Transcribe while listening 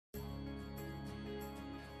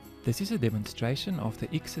This is a demonstration of the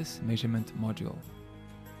IXUS measurement module.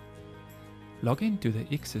 Log in to the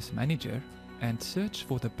IXUS manager and search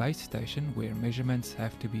for the base station where measurements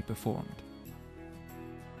have to be performed.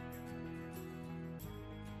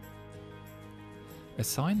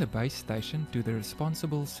 Assign the base station to the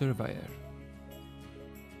responsible surveyor.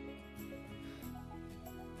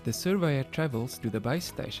 The surveyor travels to the base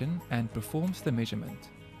station and performs the measurement.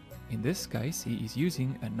 In this case, he is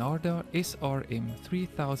using a NARDA SRM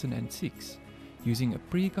 3006 using a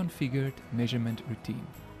pre-configured measurement routine.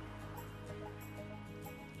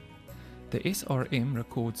 The SRM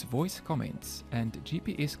records voice comments and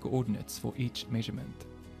GPS coordinates for each measurement.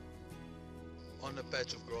 On a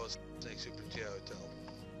patch of grass next to Protea Hotel.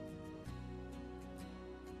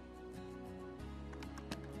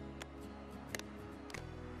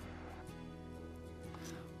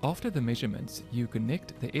 After the measurements, you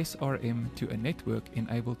connect the SRM to a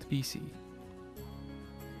network-enabled PC.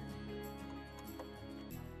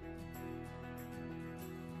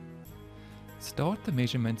 Start the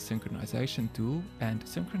measurement synchronization tool and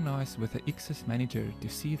synchronize with the IXUS manager to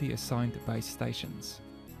see the assigned base stations.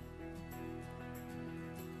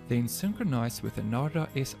 Then synchronize with the NARDA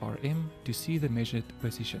SRM to see the measured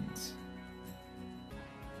positions.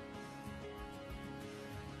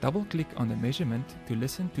 Double-click on the measurement to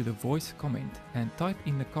listen to the voice comment and type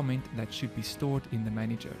in the comment that should be stored in the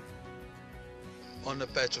manager. On a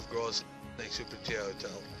patch of grass next to Protea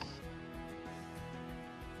Hotel.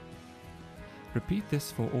 Repeat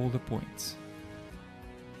this for all the points.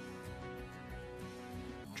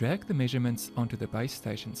 Drag the measurements onto the base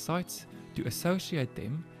station sites to associate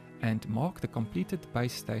them and mark the completed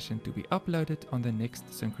base station to be uploaded on the next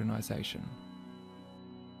synchronization.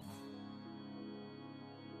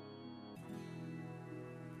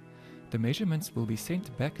 The measurements will be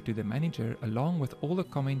sent back to the manager along with all the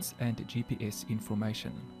comments and GPS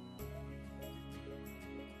information.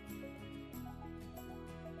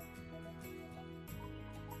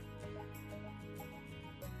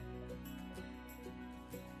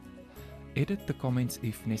 Edit the comments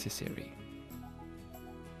if necessary.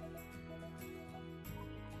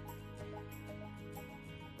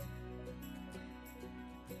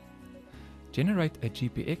 Generate a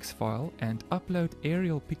GPX file and upload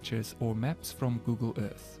aerial pictures or maps from Google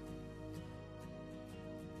Earth.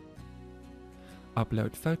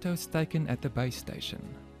 Upload photos taken at the base station.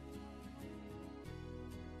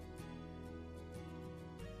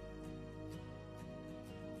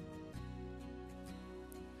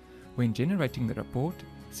 When generating the report,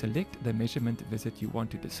 select the measurement visit you want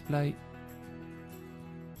to display.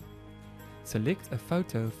 Select a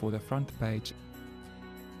photo for the front page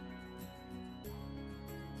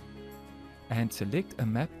and select a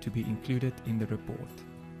map to be included in the report.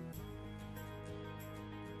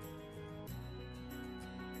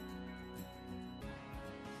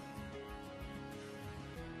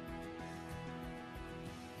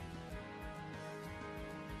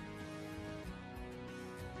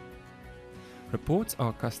 Reports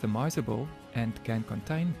are customizable and can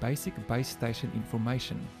contain basic base station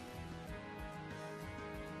information.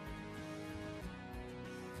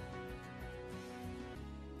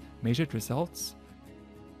 Measured results,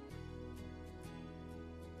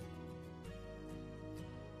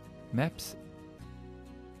 maps,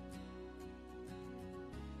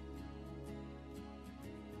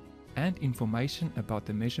 and information about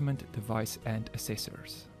the measurement device and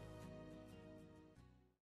assessors.